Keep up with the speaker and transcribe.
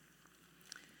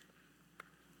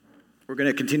We're going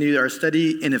to continue our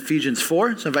study in Ephesians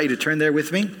 4, so I invite you to turn there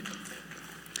with me.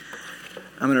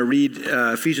 I'm going to read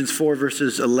Ephesians 4,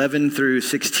 verses 11 through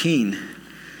 16,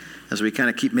 as we kind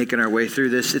of keep making our way through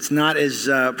this. It's not as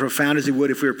profound as it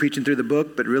would if we were preaching through the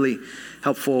book, but really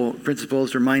helpful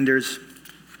principles, reminders.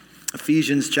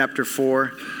 Ephesians chapter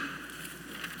 4,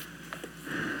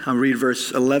 I'll read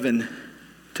verse 11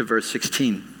 to verse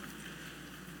 16.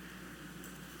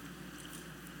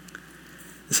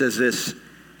 It says this,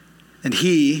 "And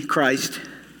he, Christ,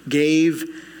 gave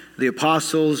the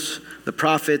apostles, the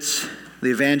prophets, the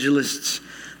evangelists,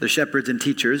 the shepherds and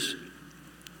teachers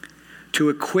to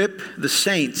equip the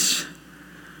saints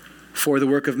for the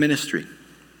work of ministry,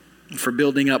 for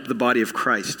building up the body of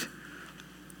Christ,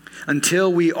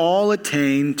 until we all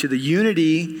attain to the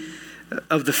unity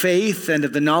of the faith and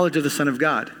of the knowledge of the Son of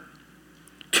God,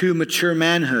 to mature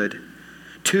manhood,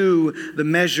 to the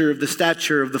measure of the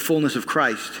stature of the fullness of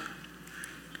Christ,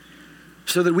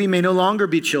 so that we may no longer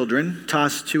be children,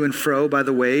 tossed to and fro by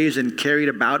the waves and carried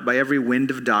about by every wind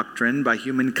of doctrine, by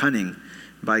human cunning,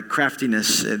 by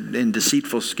craftiness and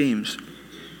deceitful schemes.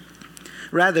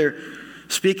 Rather,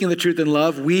 speaking the truth in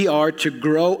love, we are to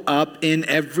grow up in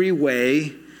every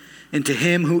way into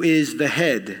him who is the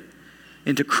head,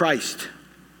 into Christ,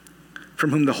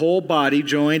 from whom the whole body,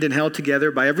 joined and held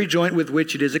together by every joint with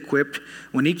which it is equipped,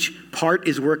 when each part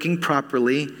is working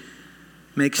properly,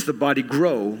 makes the body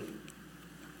grow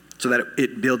so that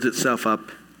it builds itself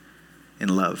up in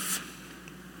love."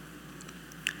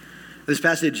 This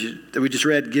passage that we just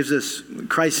read gives us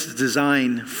Christ's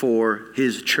design for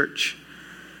his church.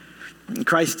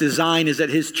 Christ's design is that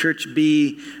his church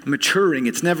be maturing.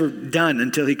 It's never done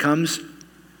until he comes.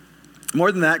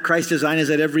 More than that, Christ's design is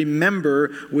that every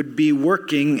member would be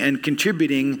working and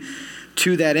contributing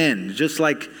to that end. Just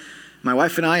like my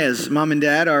wife and I, as mom and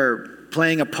dad, are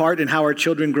playing a part in how our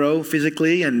children grow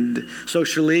physically and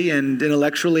socially and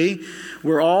intellectually,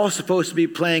 we're all supposed to be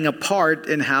playing a part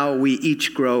in how we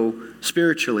each grow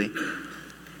spiritually.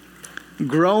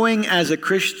 Growing as a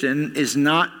Christian is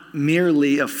not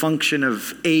merely a function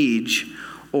of age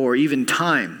or even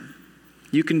time.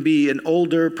 You can be an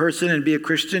older person and be a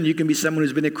Christian. You can be someone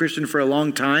who's been a Christian for a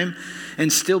long time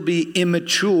and still be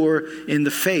immature in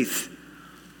the faith.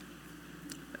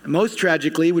 Most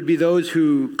tragically would be those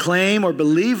who claim or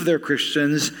believe they're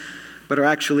Christians but are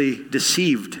actually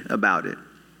deceived about it.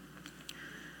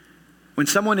 When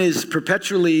someone is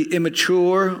perpetually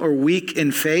immature or weak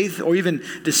in faith or even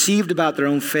deceived about their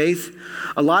own faith,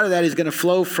 a lot of that is going to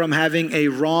flow from having a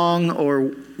wrong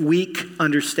or weak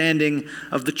understanding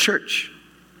of the church.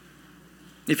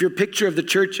 If your picture of the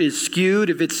church is skewed,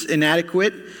 if it's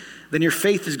inadequate, then your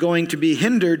faith is going to be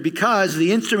hindered because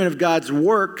the instrument of God's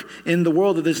work in the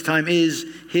world at this time is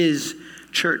his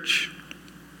church.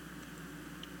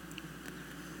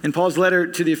 In Paul's letter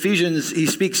to the Ephesians, he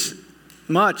speaks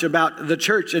much about the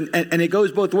church, and it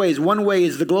goes both ways. One way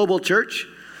is the global church,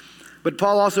 but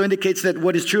Paul also indicates that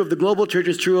what is true of the global church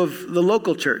is true of the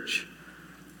local church.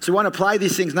 So we want to apply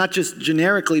these things not just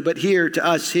generically, but here to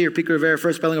us, here, Pico Rivera,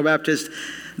 First Bilingual Baptist,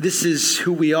 this is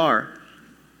who we are.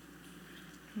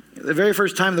 The very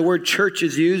first time the word church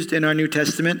is used in our New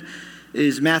Testament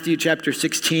is Matthew chapter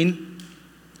 16.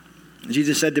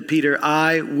 Jesus said to Peter,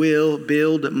 "I will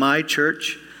build my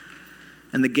church,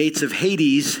 and the gates of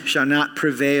Hades shall not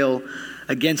prevail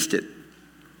against it."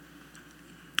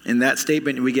 In that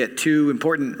statement, we get two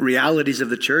important realities of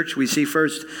the church. We see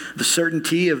first the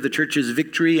certainty of the church's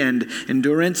victory and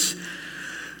endurance,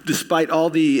 despite all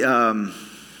the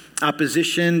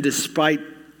opposition, despite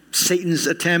Satan's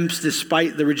attempts,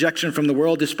 despite the rejection from the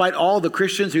world, despite all the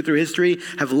Christians who through history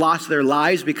have lost their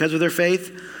lives because of their faith.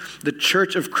 The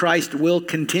church of Christ will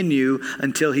continue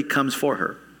until he comes for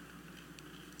her.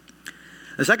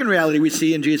 The second reality we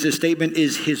see in Jesus' statement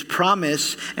is his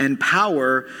promise and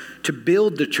power to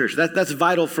build the church. That's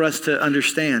vital for us to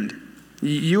understand.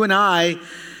 You and I,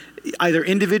 either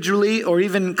individually or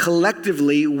even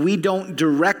collectively, we don't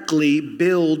directly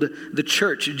build the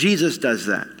church. Jesus does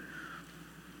that.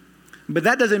 But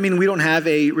that doesn't mean we don't have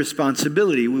a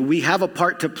responsibility. We have a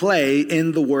part to play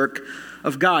in the work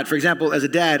of God. For example, as a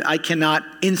dad, I cannot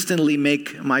instantly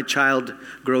make my child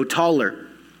grow taller.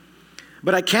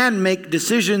 But I can make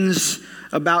decisions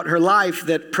about her life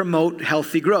that promote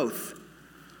healthy growth.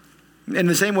 In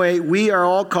the same way, we are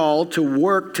all called to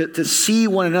work to see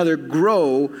one another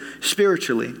grow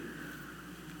spiritually.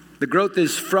 The growth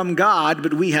is from God,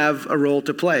 but we have a role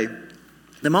to play.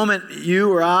 The moment you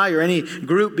or I or any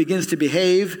group begins to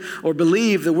behave or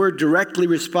believe that we're directly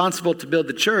responsible to build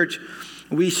the church,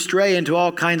 we stray into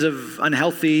all kinds of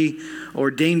unhealthy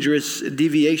or dangerous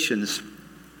deviations.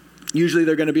 Usually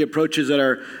they're going to be approaches that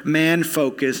are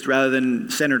man-focused rather than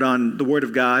centered on the Word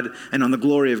of God and on the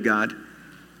glory of God.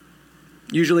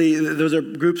 Usually those are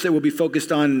groups that will be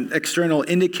focused on external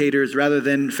indicators rather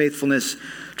than faithfulness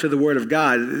to the Word of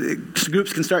God.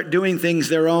 Groups can start doing things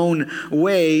their own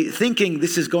way, thinking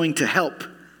this is going to help.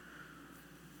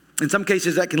 In some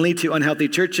cases, that can lead to unhealthy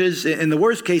churches. In the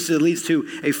worst cases, it leads to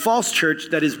a false church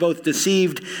that is both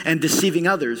deceived and deceiving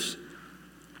others.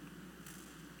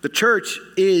 The church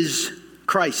is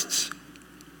Christ's,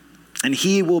 and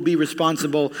he will be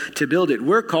responsible to build it.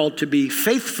 We're called to be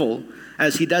faithful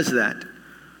as he does that.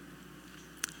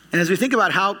 And as we think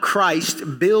about how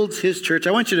Christ builds his church,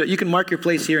 I want you can mark your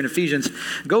place here in Ephesians.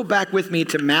 Go back with me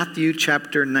to Matthew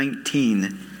chapter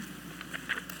 19.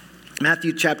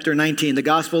 Matthew chapter 19. The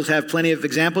Gospels have plenty of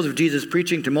examples of Jesus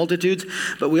preaching to multitudes,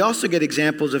 but we also get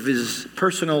examples of his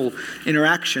personal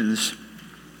interactions.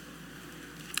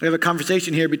 We have a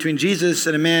conversation here between Jesus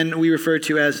and a man we refer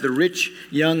to as the rich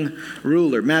young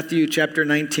ruler. Matthew chapter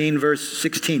 19, verse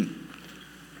 16.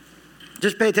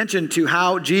 Just pay attention to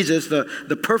how Jesus,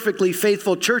 the perfectly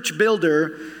faithful church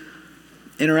builder,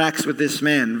 interacts with this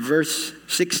man. Verse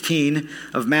 16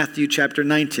 of Matthew chapter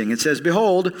 19. It says,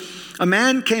 "Behold, a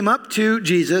man came up to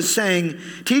Jesus saying,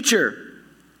 'Teacher,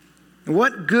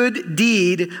 what good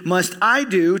deed must I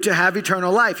do to have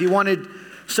eternal life?'" He wanted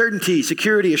certainty,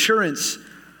 security, assurance.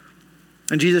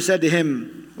 And Jesus said to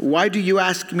him, "Why do you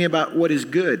ask me about what is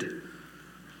good?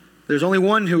 There's only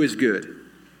one who is good.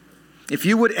 If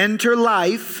you would enter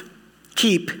life,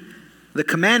 keep the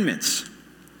commandments."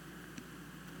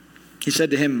 He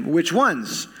said to him, "Which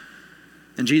ones?"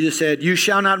 And Jesus said, "You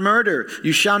shall not murder.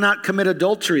 You shall not commit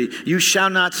adultery. You shall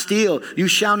not steal. You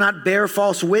shall not bear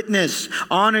false witness.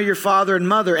 Honor your father and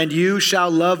mother, and you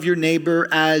shall love your neighbor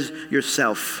as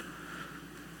yourself."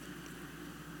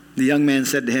 The young man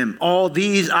said to him, "All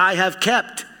these I have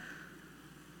kept.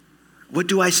 What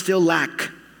do I still lack?"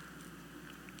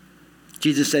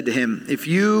 Jesus said to him, "If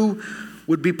you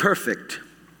would be perfect,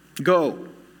 go,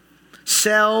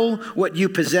 sell what you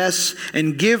possess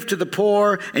and give to the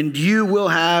poor, and you will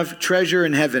have treasure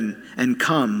in heaven, and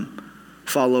come,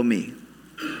 follow me."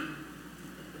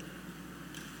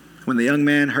 When the young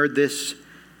man heard this,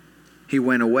 he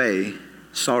went away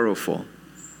sorrowful,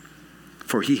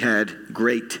 for he had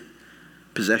great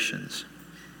possessions.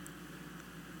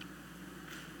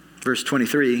 Verse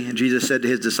 23, and Jesus said to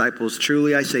his disciples,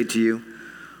 "Truly I say to you,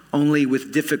 only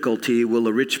with difficulty will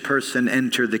a rich person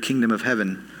enter the kingdom of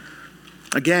heaven.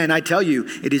 Again, I tell you,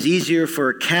 it is easier for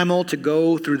a camel to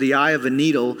go through the eye of a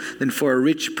needle than for a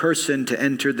rich person to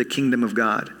enter the kingdom of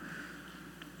God."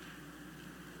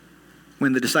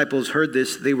 When the disciples heard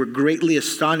this, they were greatly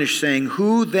astonished, saying,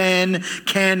 "Who then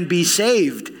can be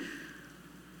saved?"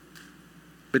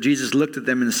 But Jesus looked at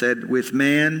them and said, "With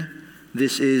man,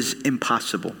 this is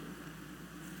impossible.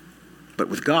 But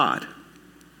with God,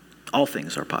 all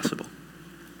things are possible."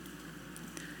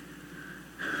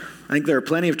 I think there are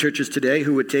plenty of churches today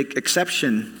who would take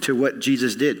exception to what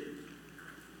Jesus did.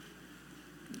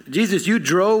 Jesus, you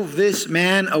drove this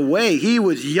man away. He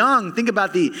was young. Think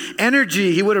about the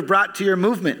energy he would have brought to your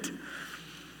movement.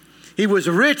 He was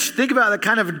rich. Think about the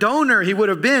kind of donor he would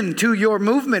have been to your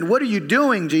movement. What are you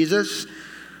doing, Jesus?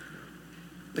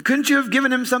 Couldn't you have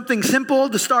given him something simple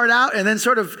to start out and then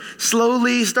sort of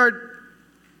slowly start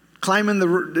climbing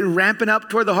ramping up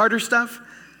toward the harder stuff?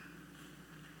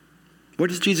 What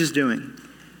is Jesus doing?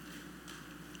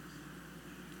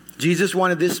 Jesus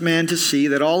wanted this man to see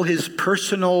that all his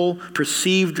personal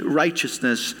perceived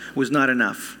righteousness was not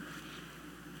enough.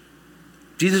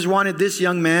 Jesus wanted this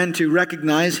young man to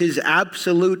recognize his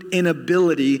absolute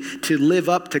inability to live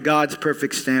up to God's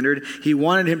perfect standard. He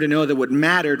wanted him to know that what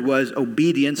mattered was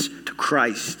obedience to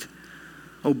Christ,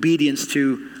 obedience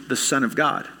to the Son of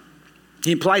God.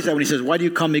 He implies that when he says, "Why do you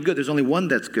call me good? There's only one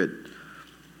that's good."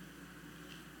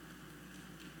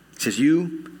 He says,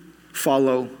 "You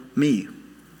follow me."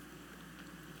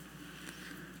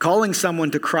 Calling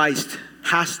someone to Christ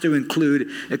has to include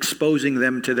exposing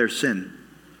them to their sin.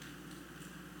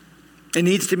 It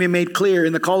needs to be made clear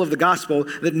in the call of the gospel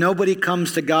that nobody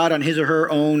comes to God on his or her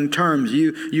own terms.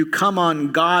 You come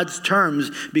on God's terms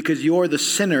because you're the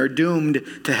sinner doomed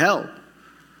to hell.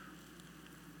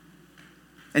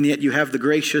 And yet you have the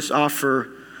gracious offer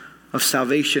of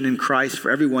salvation in Christ for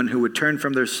everyone who would turn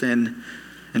from their sin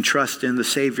and trust in the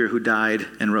Savior who died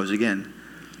and rose again.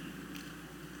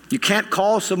 You can't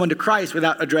call someone to Christ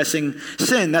without addressing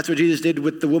sin. That's what Jesus did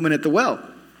with the woman at the well.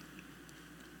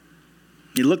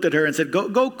 He looked at her and said,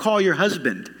 go call your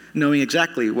husband, knowing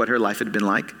exactly what her life had been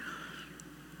like.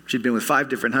 She'd been with 5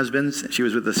 different husbands. She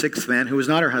was with the 6th man who was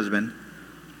not her husband.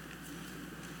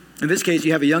 In this case,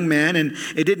 you have a young man, and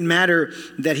it didn't matter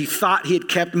that he thought he had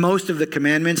kept most of the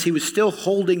commandments. He was still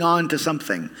holding on to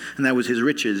something, and that was his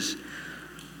riches.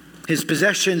 His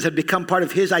possessions had become part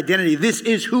of his identity. This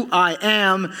is who I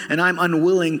am, and I'm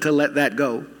unwilling to let that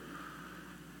go.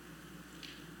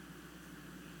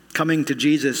 Coming to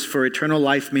Jesus for eternal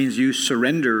life means you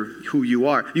surrender who you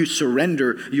are. You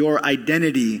surrender your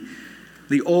identity.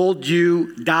 The old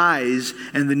you dies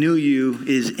and the new you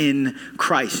is in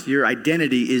Christ. Your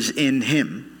identity is in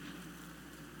him.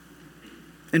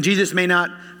 And Jesus may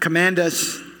not command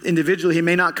us individually. He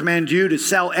may not command you to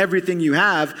sell everything you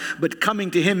have, but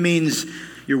coming to him means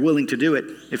you're willing to do it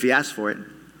if he asks for it.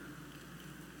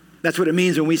 That's what it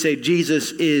means when we say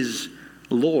Jesus is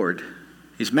Lord.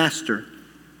 He's master.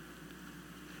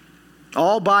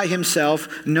 All by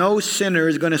himself, no sinner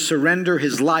is going to surrender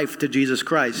his life to Jesus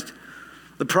Christ.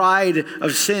 The pride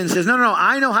of sin says, no,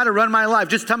 I know how to run my life.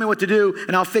 Just tell me what to do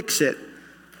and I'll fix it.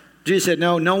 Jesus said,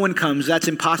 no one comes. That's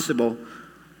impossible.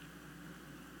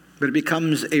 But it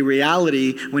becomes a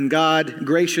reality when God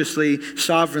graciously,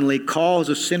 sovereignly calls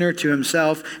a sinner to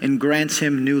himself and grants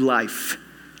him new life.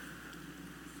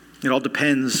 It all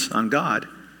depends on God.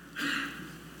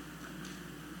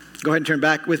 Go ahead and turn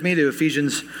back with me to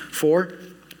Ephesians 4.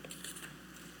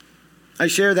 I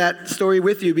share that story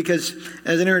with you because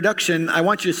as an introduction, I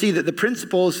want you to see that the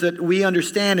principles that we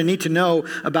understand and need to know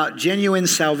about genuine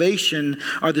salvation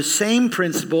are the same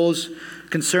principles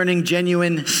concerning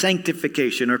genuine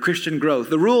sanctification or Christian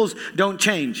growth. The rules don't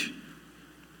change.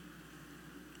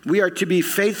 We are to be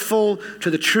faithful to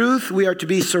the truth. We are to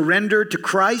be surrendered to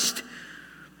Christ.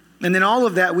 And then all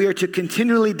of that, we are to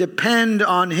continually depend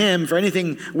on him for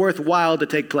anything worthwhile to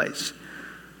take place.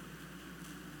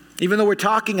 Even though we're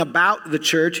talking about the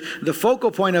church, the focal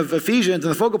point of Ephesians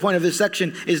and the focal point of this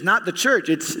section is not the church,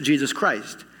 it's Jesus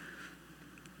Christ.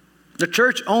 The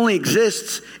church only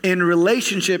exists in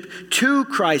relationship to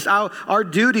Christ. Our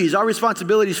duties, our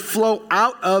responsibilities flow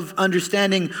out of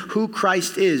understanding who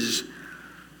Christ is.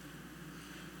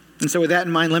 And so with that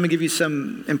in mind, let me give you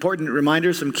some important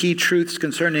reminders, some key truths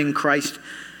concerning Christ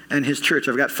and his church.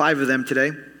 I've got 5 of them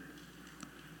today.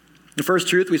 The first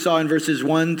truth we saw in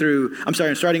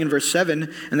starting in verse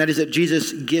 7, and that is that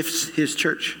Jesus gifts his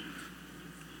church.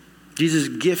 Jesus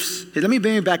gifts. Let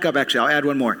me back up, actually. I'll add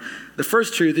one more. The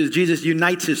first truth is Jesus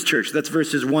unites his church. That's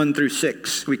verses 1 through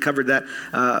 6. We covered that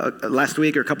last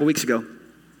week or a couple weeks ago.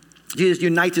 Jesus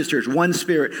unites his church. One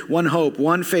spirit, one hope,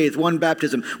 one faith, one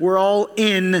baptism. We're all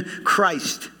in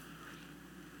Christ.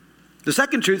 The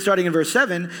second truth, starting in verse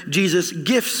 7, Jesus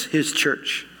gifts his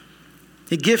church.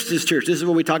 He gifts his church. This is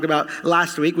what we talked about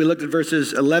last week. We looked at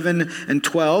verses 11 and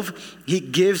 12. He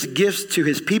gives gifts to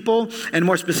his people, and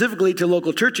more specifically to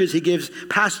local churches. He gives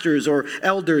pastors or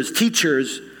elders,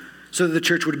 teachers, so that the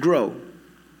church would grow.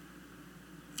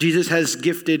 Jesus has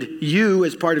gifted you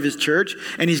as part of his church,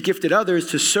 and he's gifted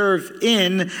others to serve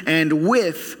in and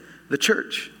with the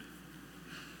church.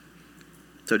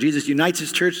 So Jesus unites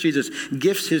his church. Jesus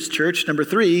gifts his church. Number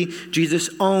 3, Jesus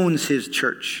owns his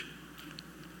church.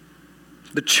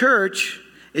 The church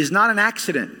is not an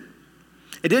accident.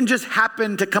 It didn't just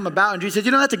happen to come about and Jesus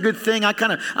said, that's a good thing. I'm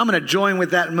going to join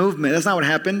with that movement. That's not what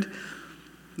happened.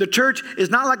 The church is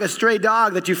not like a stray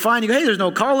dog that you find. You go, hey, there's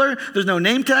no collar. There's no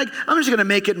name tag. I'm just going to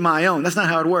make it my own. That's not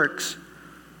how it works.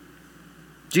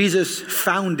 Jesus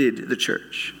founded the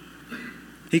church.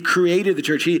 He created the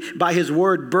church. He, by his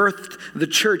word, birthed the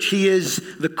church. He is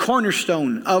the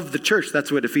cornerstone of the church.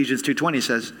 That's what Ephesians 2:20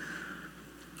 says.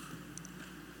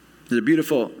 There's a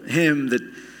beautiful hymn that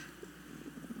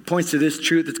points to this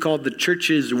truth. It's called The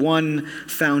Church's One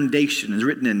Foundation. It's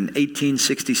written in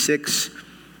 1866,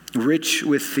 rich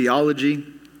with theology.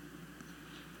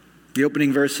 The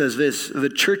opening verse says this: the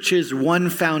church's one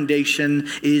foundation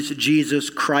is Jesus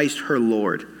Christ, her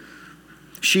Lord.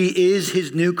 She is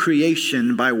his new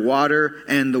creation by water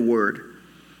and the word.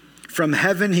 From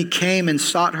heaven he came and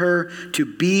sought her to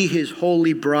be his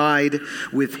holy bride.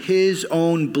 With his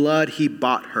own blood he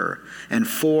bought her, and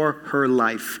for her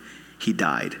life he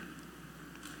died.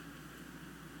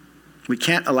 We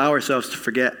can't allow ourselves to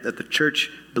forget that the church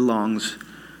belongs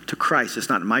to Christ. It's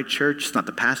not my church. It's not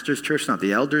the pastor's church. It's not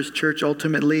the elder's church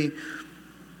ultimately.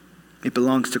 It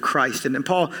belongs to Christ. And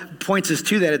Paul points us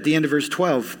to that at the end of verse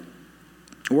 12.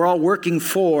 We're all working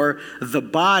for the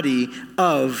body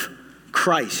of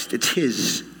Christ. It's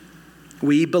his.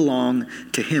 We belong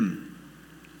to him.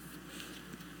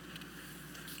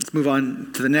 Let's move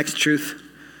on to the next truth.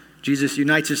 Jesus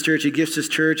unites his church. He gifts his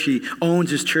church. He owns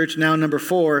his church. Now, number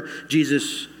 4,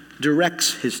 Jesus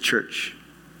directs his church.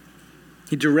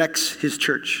 He directs his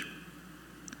church.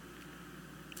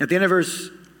 At the end of verse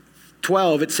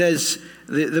 12, it says,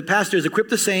 the pastors equip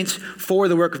the saints for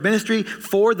the work of ministry,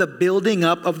 for the building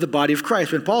up of the body of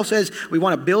Christ. When Paul says we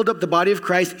want to build up the body of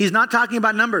Christ, he's not talking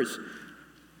about numbers.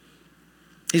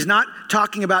 He's not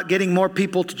talking about getting more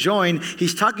people to join.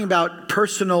 He's talking about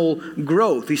personal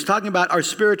growth. He's talking about our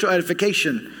spiritual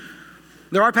edification.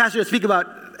 There are pastors that speak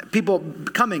about people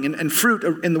coming and fruit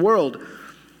in the world.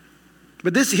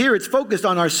 But this here, it's focused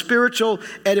on our spiritual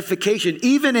edification.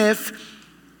 Even if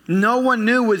no one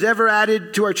new was ever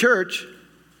added to our church,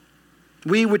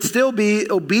 we would still be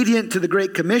obedient to the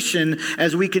Great Commission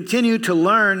as we continue to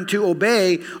learn to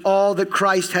obey all that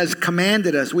Christ has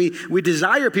commanded us. We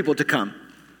desire people to come.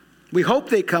 We hope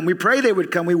they come. We pray they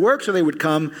would come. We work so they would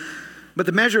come. But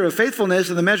the measure of faithfulness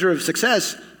and the measure of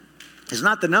success is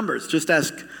not the numbers. Just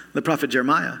ask the prophet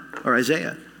Jeremiah or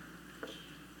Isaiah.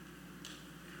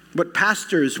 What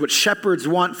pastors, what shepherds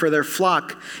want for their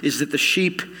flock is that the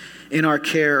sheep in our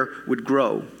care would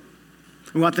grow.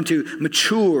 We want them to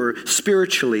mature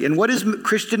spiritually. And what does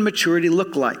Christian maturity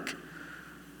look like?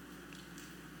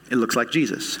 It looks like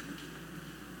Jesus.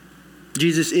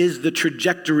 Jesus is the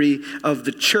trajectory of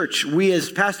the church. We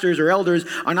as pastors or elders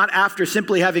are not after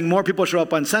simply having more people show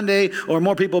up on Sunday or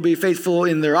more people be faithful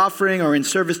in their offering or in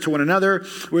service to one another.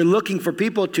 We're looking for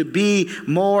people to be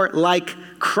more like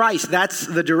Christ. That's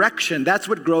the direction. That's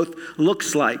what growth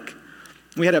looks like.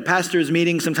 We had a pastor's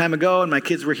meeting some time ago, and my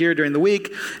kids were here during the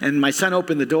week, and my son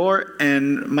opened the door,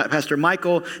 and Pastor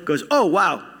Michael goes, "Oh,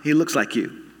 wow, he looks like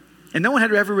you." And no one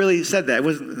had ever really said that. It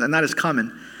was not as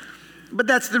common. But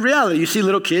that's the reality. You see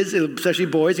little kids, especially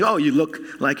boys, "Oh, you look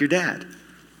like your dad."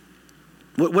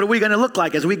 What are we going to look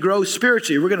like as we grow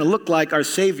spiritually? We're going to look like our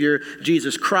Savior,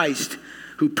 Jesus Christ,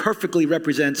 who perfectly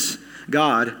represents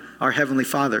God, our Heavenly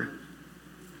Father.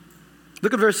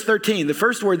 Look at verse 13. The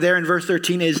first word there in verse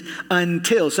 13 is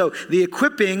until. So the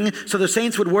equipping, so the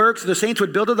saints would work, so the saints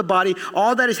would build up the body.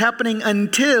 All that is happening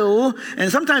until,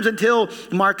 and sometimes until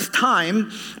marks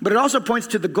time, but it also points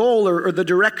to the goal or the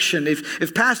direction.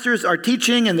 If pastors are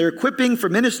teaching and they're equipping for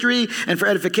ministry and for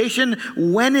edification,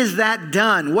 when is that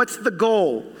done? What's the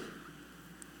goal?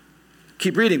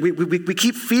 Keep reading. We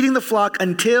keep feeding the flock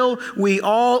until we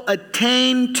all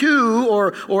attain to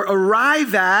or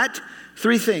arrive at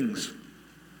three things.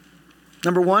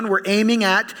 Number one, we're aiming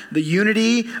at the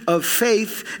unity of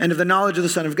faith and of the knowledge of the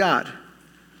Son of God.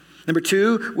 Number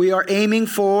two, we are aiming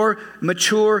for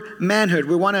mature manhood.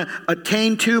 We want to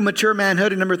attain to mature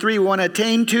manhood. And number three, we want to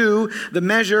attain to the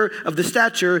measure of the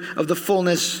stature of the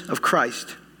fullness of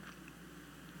Christ.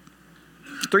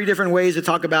 Three different ways to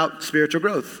talk about spiritual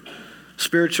growth.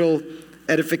 Spiritual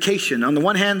edification. On the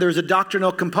one hand, there's a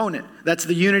doctrinal component. That's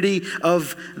the unity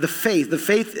of the faith. The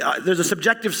faith, there's a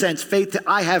subjective sense, faith,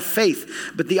 I have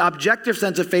faith. But the objective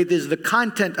sense of faith is the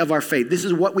content of our faith. This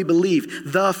is what we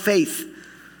believe, the faith.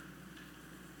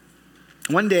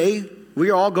 One day, we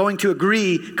are all going to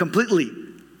agree completely.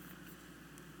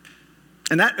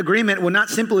 And that agreement will not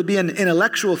simply be an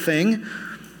intellectual thing.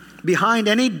 Behind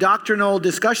any doctrinal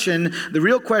discussion, the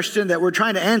real question that we're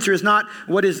trying to answer is not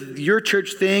what does your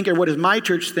church think or what does my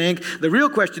church think. The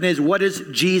real question is, what does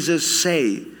Jesus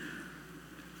say?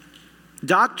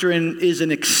 Doctrine is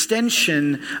an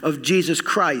extension of Jesus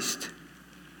Christ.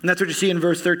 And that's what you see in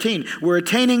verse 13. We're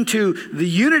attaining to the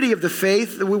unity of the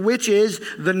faith, which is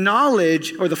the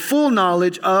knowledge or the full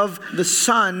knowledge of the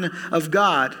Son of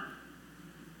God.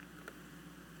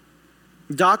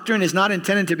 Doctrine is not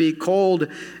intended to be cold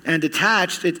and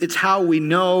detached. It's how we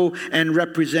know and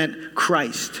represent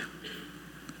Christ.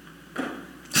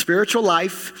 Spiritual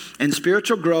life and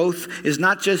spiritual growth is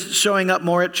not just showing up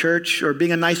more at church or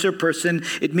being a nicer person.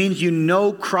 It means you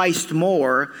know Christ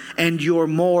more and you're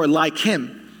more like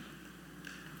Him.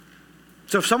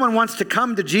 So if someone wants to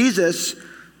come to Jesus,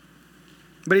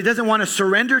 but he doesn't want to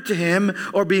surrender to Him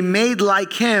or be made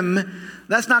like Him,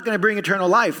 that's not going to bring eternal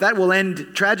life. That will end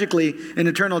tragically in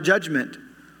eternal judgment.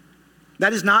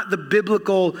 That is not the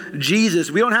biblical Jesus.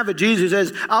 We don't have a Jesus who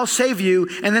says, I'll save you,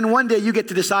 and then one day you get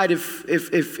to decide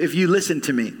if you listen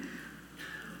to me.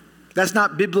 That's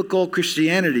not biblical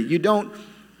Christianity. You don't,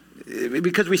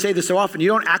 because we say this so often, you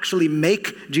don't actually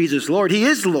make Jesus Lord. He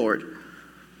is Lord.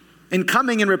 In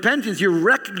coming in repentance, you're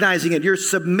recognizing it. You're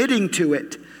submitting to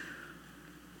it.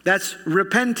 That's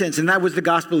repentance, and that was the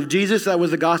gospel of Jesus. That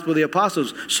was the gospel of the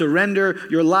apostles. Surrender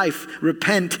your life,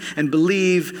 repent, and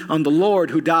believe on the Lord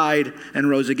who died and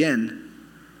rose again.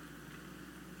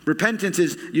 Repentance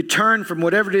is you turn from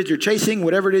whatever it is you're chasing,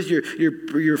 whatever it is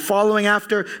you're following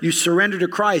after. You surrender to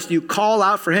Christ. You call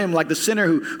out for Him like the sinner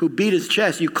who beat his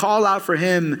chest. You call out for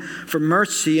Him for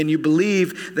mercy, and you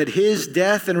believe that His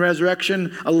death and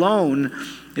resurrection alone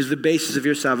is the basis of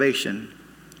your salvation.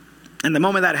 And the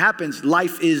moment that happens,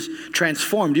 life is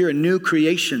transformed. You're a new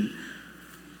creation.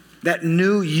 That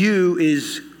new you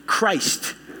is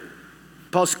Christ.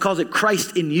 Paul calls it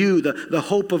Christ in you, the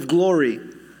hope of glory.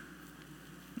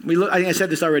 I think I said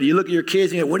this already. You look at your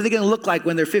kids and you go, what are they going to look like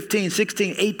when they're 15,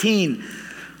 16, 18?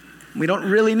 We don't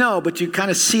really know, but you kind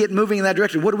of see it moving in that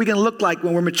direction. What are we going to look like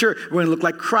when we're mature? We're going to look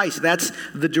like Christ. That's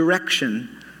the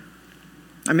direction.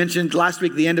 I mentioned last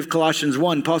week the end of Colossians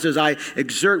 1. Paul says, I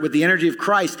exert with the energy of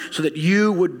Christ so that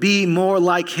you would be more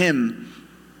like him.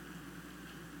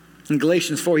 In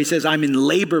Galatians 4, he says, I'm in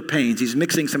labor pains. He's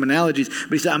mixing some analogies,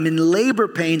 but he said, I'm in labor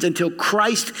pains until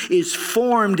Christ is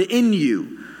formed in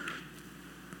you.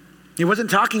 He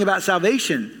wasn't talking about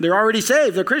salvation. They're already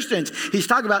saved. They're Christians. He's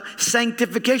talking about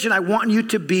sanctification. I want you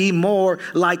to be more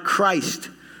like Christ.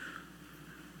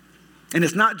 And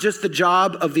it's not just the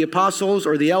job of the apostles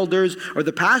or the elders or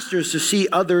the pastors to see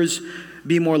others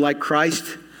be more like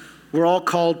Christ. We're all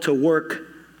called to work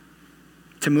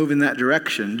to move in that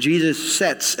direction. Jesus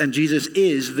sets and Jesus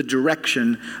is the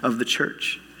direction of the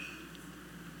church.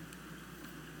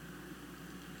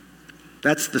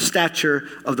 That's the stature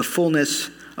of the fullness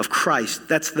of Christ.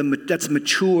 That's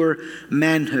mature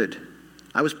manhood.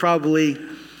 I was probably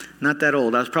not that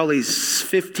old. I was probably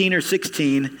 15 or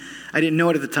 16. I didn't know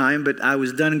it at the time, but I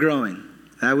was done growing.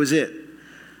 That was it.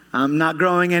 I'm not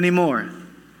growing anymore.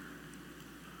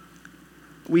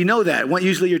 We know that.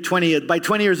 Usually you're 20, by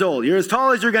 20 years old, you're as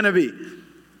tall as you're going to be.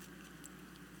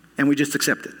 And we just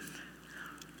accept it.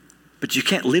 But you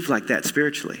can't live like that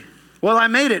spiritually. Well, I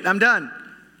made it. I'm done.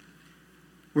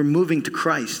 We're moving to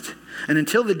Christ. And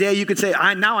until the day you can say,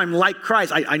 now I'm like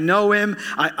Christ. I know him.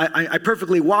 I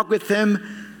perfectly walk with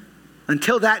him.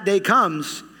 Until that day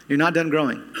comes, you're not done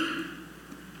growing.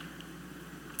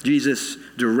 Jesus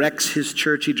directs his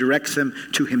church. He directs them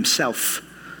to himself.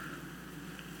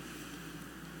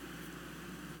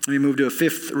 Let me move to a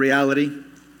fifth reality.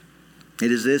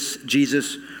 It is this: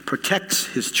 Jesus protects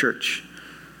his church.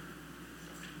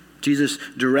 Jesus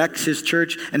directs his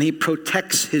church and he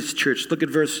protects his church. Look at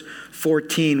verse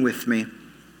 14 with me.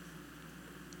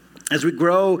 As we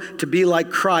grow to be like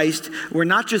Christ, we're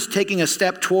not just taking a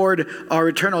step toward our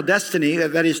eternal destiny.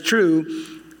 That is true.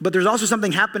 But there's also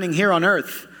something happening here on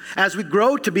earth. As we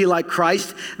grow to be like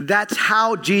Christ, that's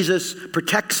how Jesus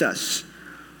protects us.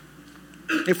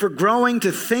 If we're growing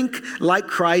to think like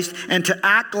Christ and to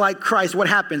act like Christ, what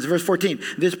happens? Verse 14.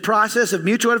 This process of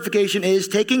mutual edification is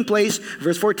taking place,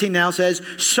 verse 14 now says,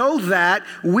 so that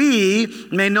we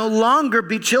may no longer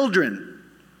be children,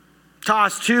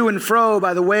 tossed to and fro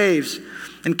by the waves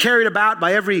and carried about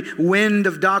by every wind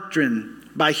of doctrine,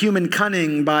 by human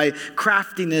cunning, by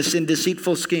craftiness and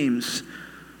deceitful schemes.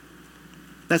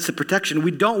 That's the protection.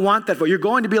 We don't want that. You're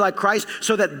going to be like Christ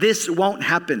so that this won't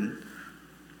happen.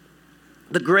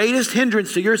 The greatest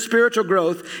hindrance to your spiritual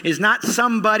growth is not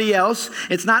somebody else.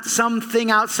 It's not something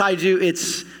outside you.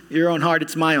 It's your own heart.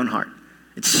 It's my own heart.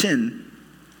 It's sin.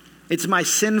 It's my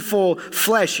sinful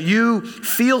flesh. You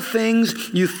feel things,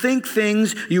 you think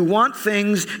things, you want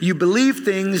things, you believe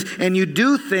things, and you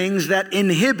do things that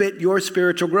inhibit your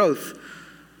spiritual growth.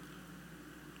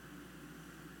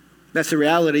 That's the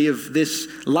reality of this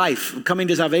life. Coming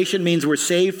to salvation means we're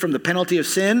saved from the penalty of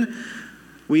sin.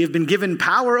 We have been given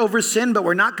power over sin, but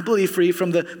we're not completely free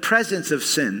from the presence of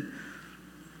sin.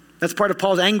 That's part of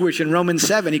Paul's anguish in Romans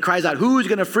 7. He cries out, who's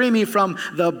going to free me from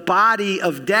the body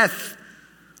of death?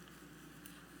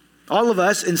 All of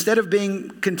us, instead of being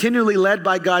continually led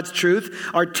by God's truth,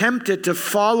 are tempted to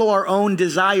follow our own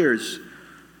desires.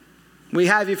 We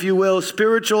have, if you will,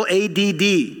 spiritual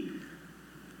ADD.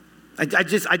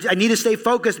 I need to stay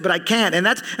focused, but I can't. And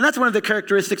that's one of the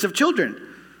characteristics of children.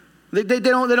 They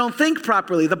don't think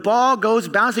properly. The ball goes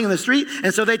bouncing in the street,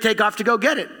 and so they take off to go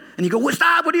get it. And you go,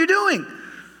 stop, what are you doing?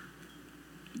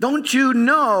 Don't you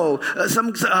know?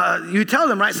 You tell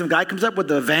them, right? Some guy comes up with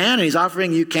a van, and he's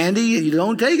offering you candy. You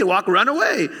don't take it. Run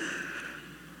away.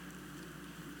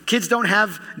 Kids don't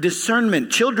have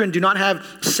discernment. Children do not have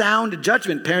sound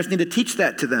judgment. Parents need to teach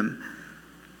that to them.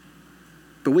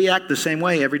 But we act the same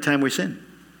way every time we sin.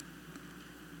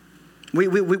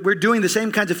 We're doing the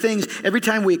same kinds of things every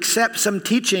time we accept some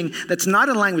teaching that's not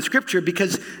in line with Scripture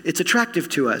because it's attractive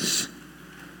to us.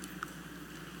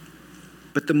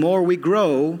 But the more we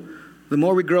grow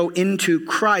into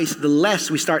Christ, the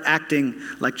less we start acting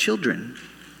like children.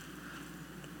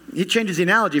 He changes the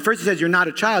analogy. First he says you're not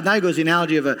a child. Now he goes to the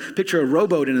analogy of a picture of a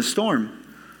rowboat in a storm.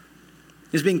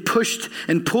 He's being pushed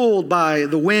and pulled by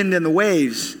the wind and the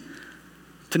waves.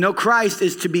 To know Christ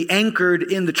is to be anchored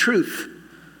in the truth.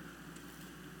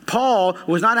 Paul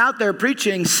was not out there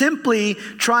preaching simply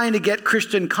trying to get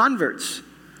Christian converts.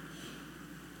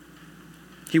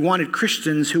 He wanted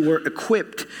Christians who were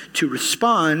equipped to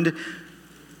respond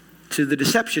to the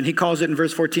deception. He calls it in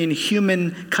verse 14,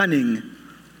 human cunning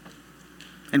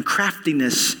and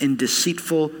craftiness in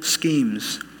deceitful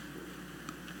schemes.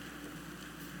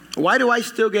 Why do I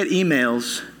still get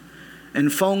emails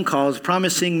and phone calls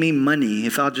promising me money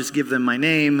if I'll just give them my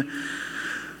name,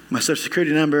 my social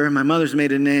security number, my mother's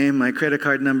maiden name, my credit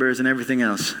card numbers, and everything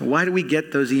else? Why do we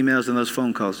get those emails and those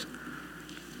phone calls?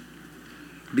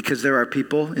 Because there are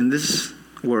people in this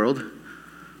world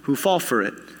who fall for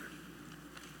it.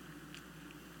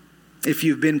 If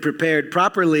you've been prepared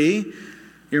properly,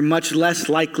 you're much less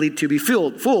likely to be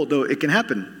fooled, though it can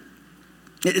happen.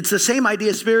 It's the same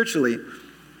idea spiritually.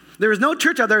 There is no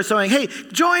church out there saying, hey,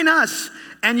 join us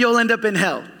and you'll end up in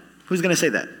hell. Who's going to say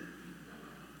that?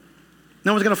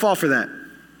 No one's going to fall for that.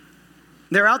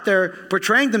 They're out there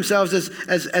portraying themselves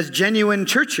as genuine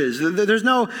churches. There's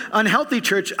no unhealthy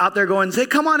church out there going, say,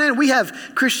 come on in, we have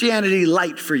Christianity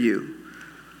light for you.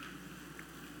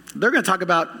 They're going to talk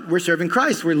about we're serving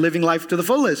Christ, we're living life to the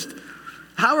fullest.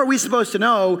 How are we supposed to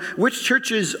know which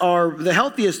churches are the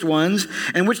healthiest ones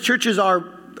and which churches are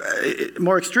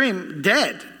more extreme,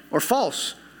 dead or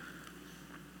false?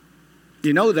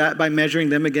 You know that by measuring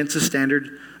them against the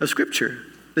standard of Scripture.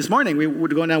 This morning, we were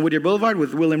going down Whittier Boulevard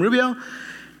with William Rubio,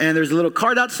 and there's a little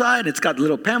card outside. It's got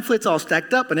little pamphlets all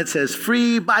stacked up, and it says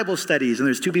free Bible studies. And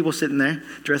there's two people sitting there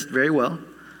dressed very well.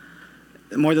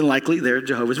 More than likely, they're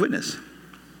Jehovah's Witness.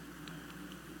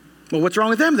 Well, what's wrong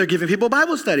with them? They're giving people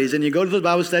Bible studies. And you go to the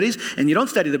Bible studies, and you don't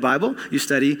study the Bible. You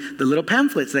study the little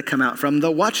pamphlets that come out from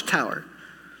the Watchtower.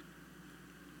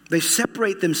 They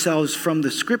separate themselves from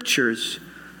the Scriptures.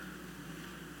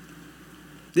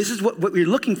 This is what we're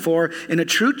looking for in a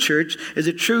true church, it's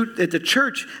a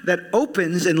church that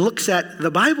opens and looks at the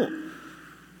Bible. And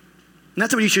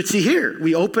that's what you should see here.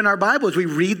 We open our Bibles. We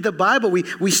read the Bible.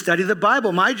 We study the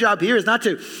Bible. My job here is not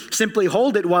to simply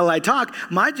hold it while I talk.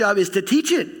 My job is to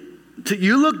teach it.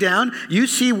 You look down, you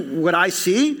see what I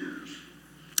see.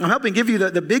 I'm helping give you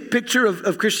the big picture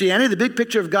of Christianity, the big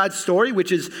picture of God's story,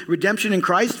 which is redemption in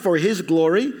Christ for His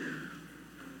glory.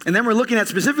 And then we're looking at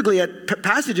specifically at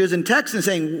passages and texts and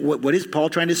saying, what is Paul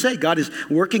trying to say? God is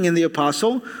working in the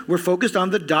apostle. We're focused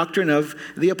on the doctrine of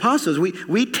the apostles.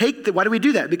 We take why do we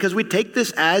do that? Because we take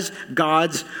this as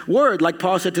God's word, like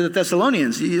Paul said to the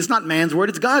Thessalonians. It's not man's word,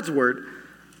 it's God's word.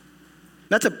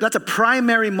 That's a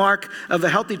primary mark of a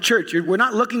healthy church. We're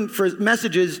not looking for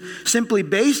messages simply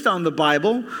based on the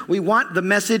Bible. We want the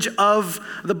message of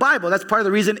the Bible. That's part of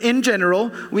the reason, in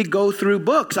general, we go through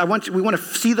books. We want to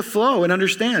see the flow and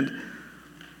understand.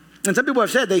 And some people have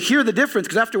said they hear the difference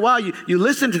because after a while you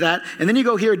listen to that and then you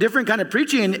go hear a different kind of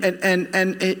preaching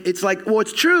and it's like, well,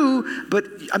 it's true, but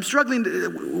I'm struggling.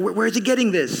 Where is he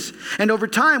getting this? And over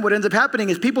time, what ends up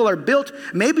happening is people are built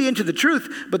maybe into the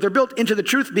truth, but they're built into the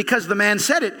truth because the man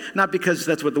said it, not because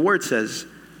that's what the word says.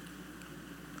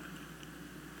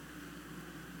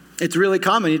 It's really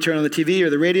common. You turn on the TV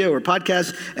or the radio or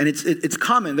podcast, and it's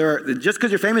common. Just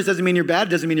because you're famous doesn't mean you're bad,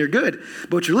 doesn't mean you're good.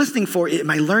 But what you're listening for,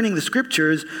 am I learning the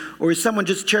Scriptures, or is someone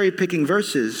just cherry-picking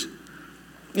verses?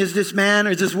 Is this man or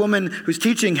is this woman who's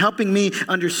teaching helping me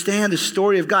understand the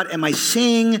story of God? Am I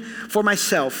seeing for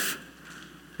myself?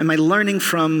 Am I learning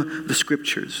from the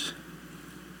Scriptures?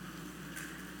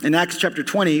 In Acts chapter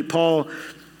 20, Paul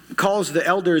calls the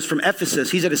elders from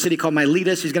Ephesus. He's at a city called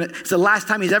Miletus. It's the last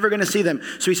time he's ever going to see them.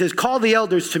 So he says, call the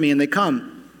elders to me, and they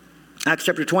come. Acts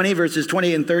chapter 20, verses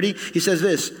 20 and 30, he says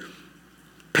this,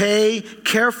 pay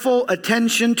careful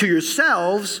attention to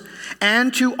yourselves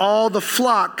and to all the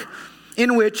flock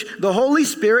in which the Holy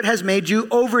Spirit has made you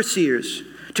overseers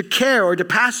to care or to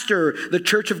pastor the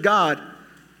church of God,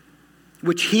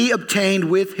 which he obtained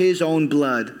with his own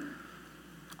blood.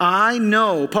 I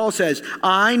know, Paul says,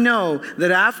 I know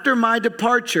that after my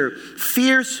departure,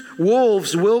 fierce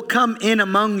wolves will come in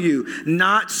among you,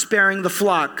 not sparing the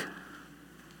flock.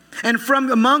 And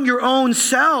from among your own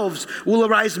selves will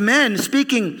arise men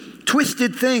speaking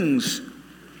twisted things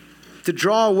to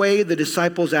draw away the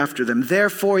disciples after them.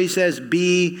 Therefore, he says,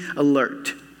 be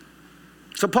alert.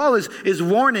 So Paul is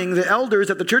warning the elders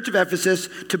at the church of Ephesus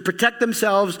to protect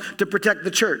themselves, to protect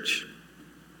the church.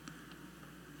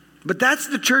 But that's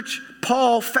the church,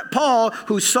 Paul,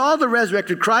 who saw the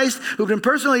resurrected Christ, who'd been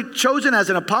personally chosen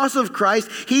as an apostle of Christ.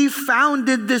 He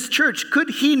founded this church. Could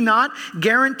he not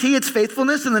guarantee its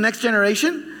faithfulness in the next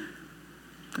generation?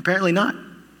 Apparently not.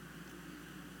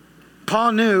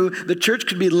 Paul knew the church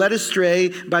could be led astray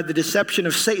by the deception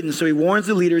of Satan, so he warns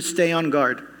the leaders, stay on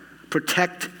guard.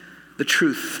 Protect the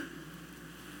truth.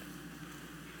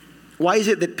 Why is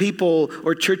it that people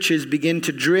or churches begin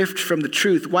to drift from the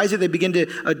truth? Why is it they begin to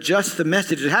adjust the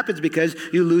message? It happens because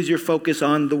you lose your focus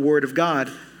on the Word of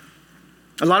God.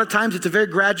 A lot of times it's a very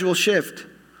gradual shift.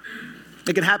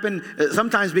 It can happen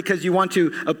sometimes because you want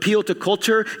to appeal to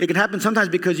culture. It can happen sometimes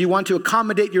because you want to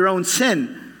accommodate your own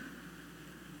sin.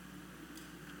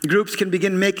 Groups can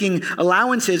begin making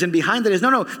allowances, and behind that is,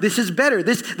 no, this is better.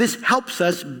 This helps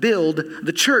us build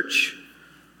the church.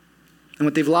 And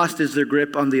what they've lost is their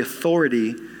grip on the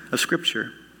authority of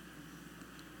Scripture.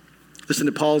 Listen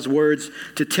to Paul's words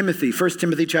to Timothy. 1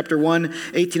 Timothy chapter 1,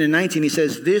 18 and 19. He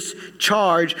says, "This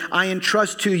charge I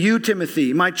entrust to you,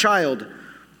 Timothy, my child,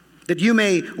 that you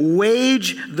may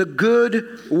wage the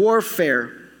good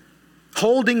warfare,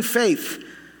 holding faith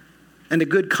and a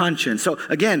good conscience." So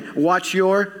again, watch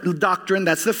your doctrine,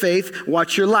 that's the faith.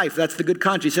 Watch your life, that's the good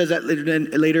conscience. He says that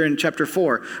later in chapter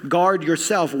 4. Guard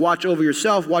yourself, watch over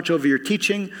your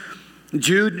teaching.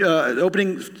 Jude,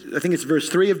 opening, I think it's verse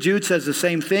 3 of Jude, says the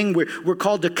same thing. We're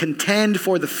called to contend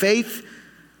for the faith.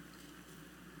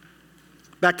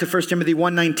 Back to 1 Timothy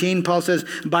 1:19, Paul says,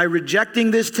 "By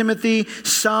rejecting this, Timothy,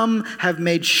 some have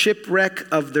made shipwreck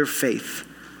of their faith."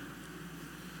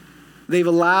 They've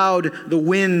allowed the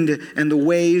wind and the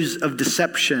waves of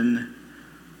deception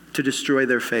to destroy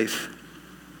their faith.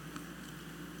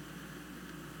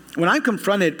 When I'm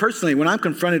confronted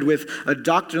with a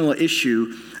doctrinal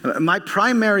issue, my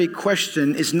primary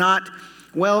question is not,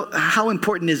 well, how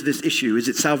important is this issue? Is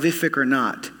it salvific or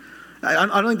not? I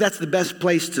don't think that's the best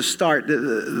place to start.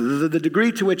 The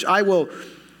degree to which I will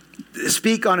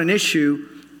speak on an issue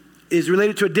is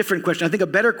related to a different question. I think a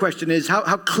better question is,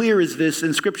 how clear is this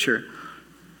in Scripture?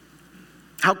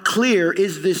 How clear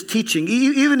is this teaching?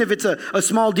 Even if it's a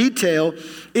small detail,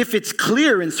 if it's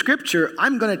clear in Scripture,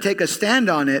 I'm going to take a stand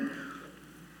on it.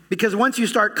 Because once you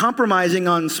start compromising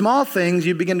on small things,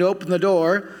 you begin to open the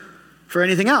door for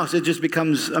anything else. It just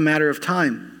becomes a matter of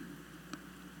time.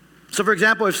 So for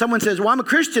example, if someone says, well, I'm a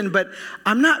Christian, but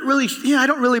I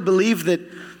don't really believe that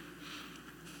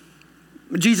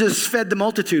Jesus fed the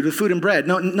multitude with food and bread.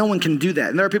 No one can do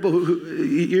that. And there are people who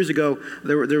years ago,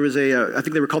 there was I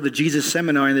think they were called the Jesus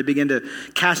Seminar, and they began to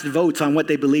cast votes on what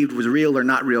they believed was real or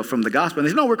not real from the gospel. And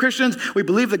they said, no, we're Christians, we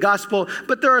believe the gospel,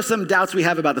 but there are some doubts we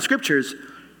have about the Scriptures.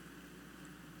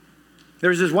 There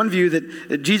was this one view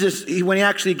that Jesus, when he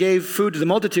actually gave food to the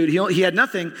multitude, he had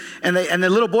nothing. And the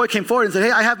little boy came forward and said, hey,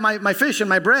 I have my fish and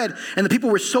my bread. And the people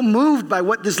were so moved by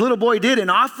what this little boy did in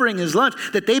offering his lunch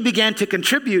that they began to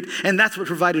contribute. And that's what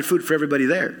provided food for everybody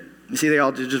there. You see, they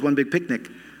all did just one big picnic,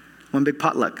 one big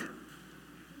potluck.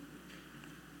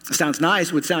 It sounds nice.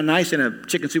 It would sound nice in a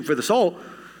chicken soup for the soul.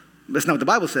 But that's not what the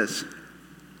Bible says.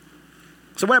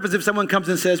 So what happens if someone comes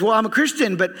and says, well, I'm a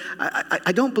Christian, but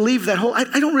I don't believe that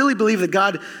I don't really believe that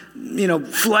God,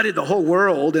 flooded the whole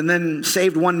world and then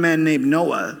saved one man named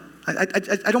Noah.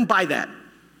 I don't buy that.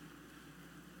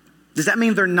 Does that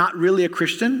mean they're not really a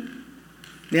Christian?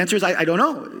 The answer is I don't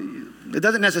know. It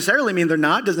doesn't necessarily mean they're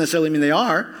not. It doesn't necessarily mean they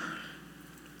are.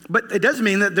 But it does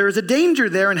mean that there is a danger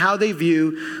there in how they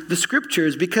view the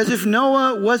Scriptures. Because if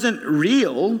Noah wasn't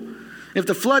real, if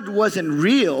the flood wasn't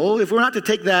real, if we're not to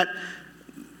take that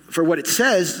for what it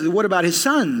says, what about his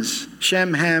sons,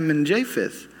 Shem, Ham, and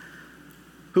Japheth,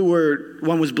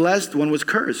 one was blessed, one was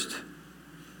cursed?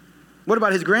 What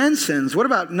about his grandsons? What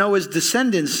about Noah's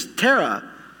descendants, Terah?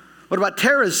 What about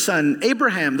Terah's son,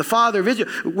 Abraham, the father of Israel?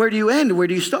 Where do you end? Where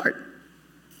do you start?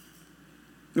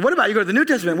 What about, you go to the New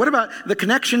Testament, what about the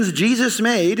connections Jesus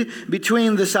made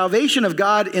between the salvation of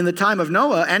God in the time of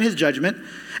Noah and his judgment,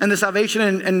 and the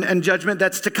salvation and judgment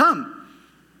that's to come?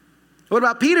 What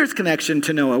about Peter's connection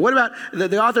to Noah? What about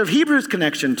the author of Hebrews'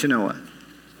 connection to Noah?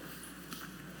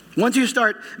 Once you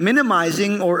start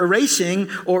minimizing or erasing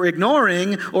or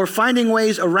ignoring or finding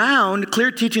ways around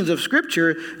clear teachings of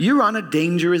Scripture, you're on a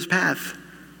dangerous path.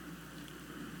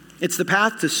 It's the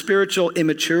path to spiritual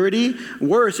immaturity.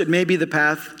 Worse, it may be the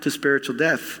path to spiritual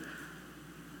death.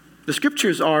 The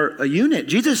Scriptures are a unit.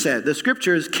 Jesus said the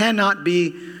Scriptures cannot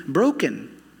be broken.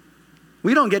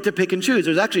 We don't get to pick and choose.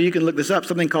 There's actually, you can look this up,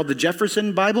 something called the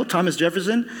Jefferson Bible. Thomas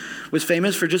Jefferson was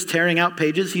famous for just tearing out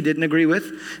pages he didn't agree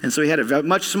with. And so he had it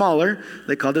much smaller.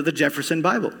 They called it the Jefferson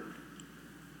Bible.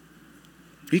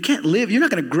 You can't live, you're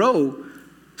not going to grow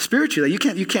spiritually. You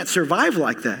can't survive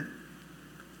like that.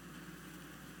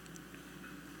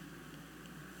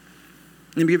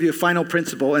 Let me give you a final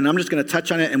principle, and I'm just going to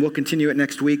touch on it, and we'll continue it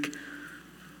next week.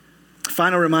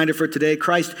 Final reminder for today,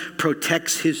 Christ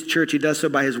protects his church. He does so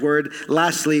by his word.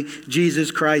 Lastly,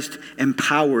 Jesus Christ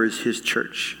empowers his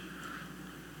church.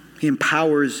 He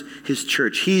empowers his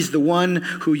church. He's the one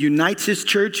who unites his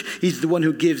church. He's the one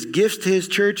who gives gifts to his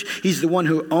church. He's the one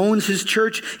who owns his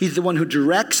church. He's the one who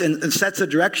directs and sets a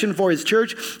direction for his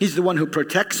church. He's the one who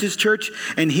protects his church.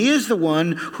 And he is the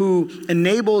one who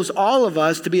enables all of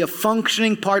us to be a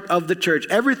functioning part of the church.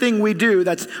 Everything we do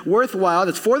that's worthwhile,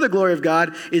 that's for the glory of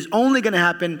God, is only going to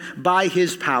happen by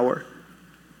his power.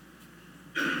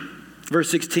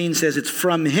 Verse 16 says it's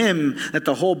from him that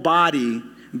the whole body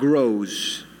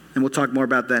grows. And we'll talk more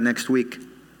about that next week.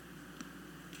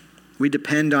 We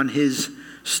depend on his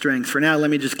strength. For now, let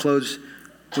me just close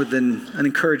with an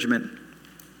encouragement.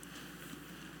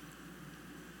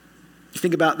 You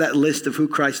think about that list of who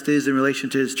Christ is in relation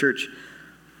to his church.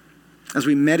 As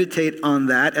we meditate on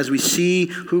that, as we see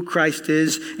who Christ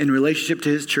is in relationship to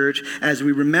his church, as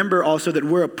we remember also that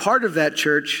we're a part of that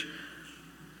church,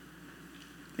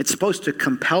 it's supposed to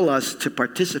compel us to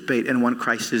participate in what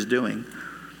Christ is doing.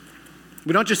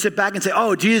 We don't just sit back and say,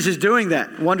 oh, Jesus is doing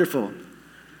that. Wonderful.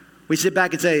 We sit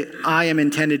back and say, I am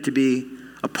intended to be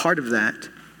a part of that.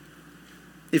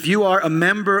 If you are a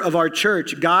member of our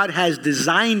church, God has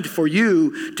designed for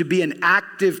you to be an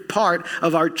active part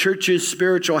of our church's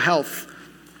spiritual health.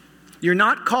 You're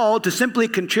not called to simply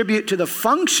contribute to the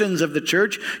functions of the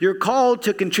church. You're called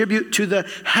to contribute to the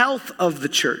health of the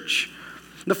church.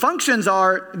 The functions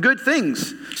are good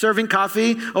things. Serving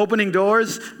coffee, opening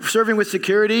doors, serving with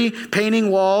security,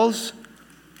 painting walls,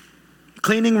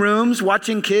 cleaning rooms,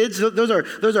 watching kids. Those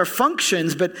are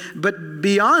functions, but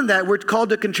beyond that, we're called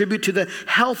to contribute to the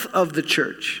health of the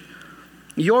church.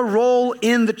 Your role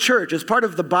in the church as part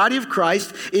of the body of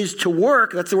Christ is to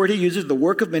work. That's the word he uses, the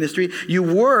work of ministry. You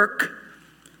work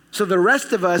so the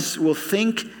rest of us will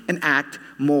think and act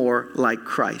more like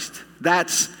Christ.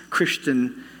 That's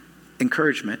Christian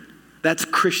encouragement. That's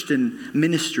Christian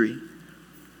ministry.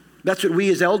 That's what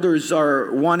we as elders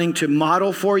are wanting to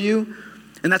model for you,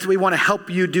 and that's what we want to help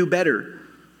you do better.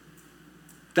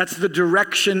 That's the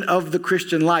direction of the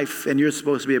Christian life, and you're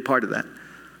supposed to be a part of that.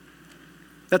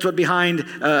 That's what behind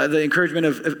the encouragement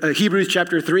of Hebrews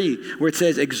chapter 3, where it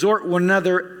says, exhort one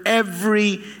another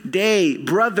every day.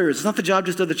 Brothers, it's not the job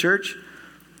just of the church.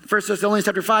 1 Thessalonians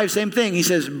chapter 5, same thing. He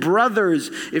says, brothers,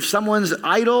 if someone's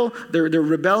idle, they're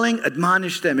rebelling,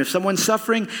 admonish them. If someone's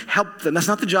suffering, help them. That's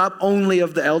not the job only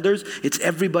of the elders. It's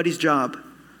everybody's job.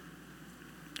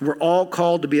 We're all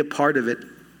called to be a part of it.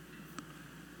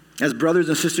 As brothers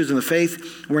and sisters in the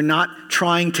faith, we're not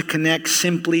trying to connect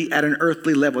simply at an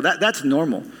earthly level. That's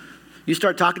normal. You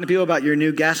start talking to people about your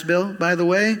new gas bill, by the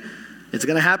way, it's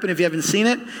going to happen if you haven't seen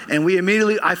it. And we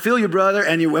immediately, I feel you, brother,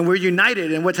 and we're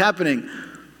united in what's happening.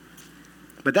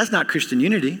 But that's not Christian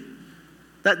unity.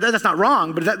 That's not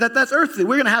wrong, but that's earthly.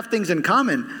 We're going to have things in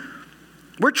common.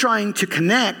 We're trying to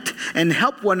connect and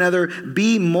help one another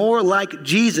be more like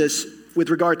Jesus with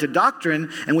regard to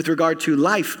doctrine and with regard to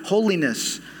life,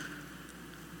 holiness.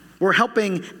 We're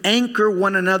helping anchor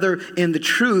one another in the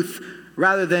truth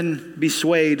rather than be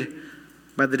swayed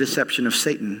by the deception of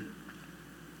Satan.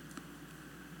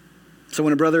 So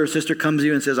when a brother or sister comes to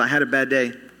you and says, I had a bad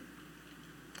day,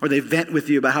 or they vent with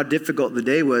you about how difficult the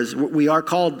day was, we are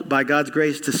called by God's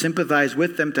grace to sympathize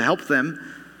with them, to help them,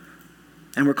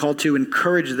 and we're called to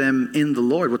encourage them in the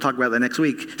Lord. We'll talk about that next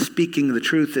week, speaking the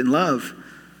truth in love.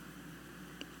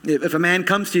 If a man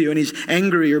comes to you and he's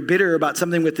angry or bitter about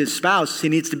something with his spouse, he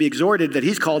needs to be exhorted that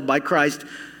he's called by Christ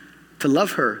to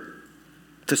love her,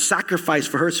 to sacrifice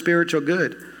for her spiritual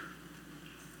good.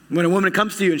 When a woman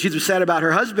comes to you and she's upset about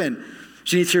her husband,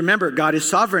 she needs to remember God is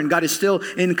sovereign. God is still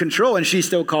in control, and she's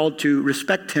still called to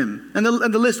respect him. And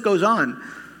the list goes on.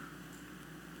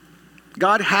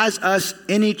 God has us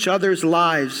in each other's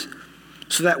lives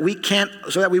so that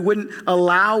we wouldn't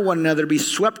allow one another to be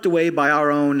swept away by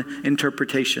our own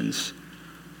interpretations.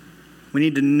 We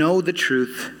need to know the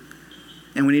truth,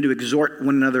 and we need to exhort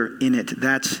one another in it.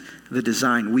 That's the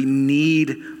design. We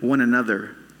need one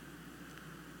another.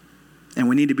 And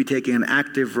we need to be taking an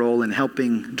active role in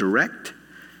helping direct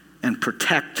and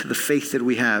protect the faith that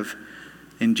we have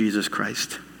in Jesus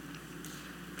Christ.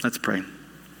 Let's pray.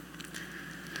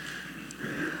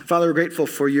 Father, we're grateful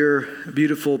for your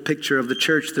beautiful picture of the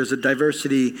church. There's a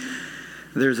diversity,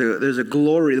 there's a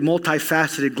glory, the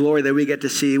multifaceted glory that we get to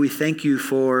see. We thank you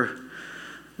for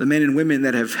the men and women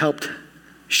that have helped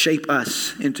shape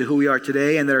us into who we are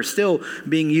today and that are still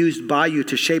being used by you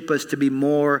to shape us to be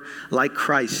more like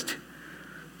Christ.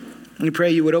 We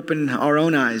pray you would open our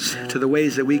own eyes to the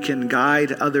ways that we can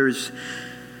guide others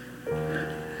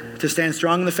to stand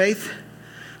strong in the faith,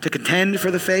 to contend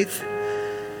for the faith,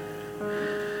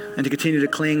 and to continue to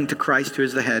cling to Christ, who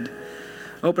is the head.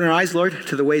 Open our eyes, Lord,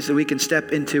 to the ways that we can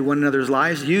step into one another's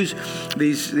lives. Use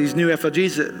these new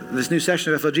FLGs, this new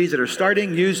session of FLGs that are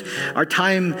starting. Use our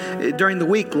time during the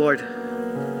week, Lord,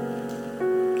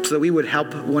 so that we would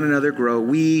help one another grow.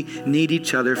 We need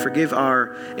each other. Forgive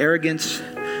our arrogance.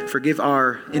 Forgive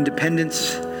our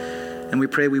independence. And we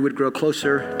pray we would grow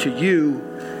closer to you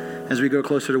as we grow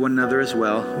closer to one another as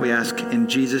well. We ask in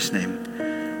Jesus' name.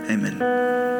 Amen.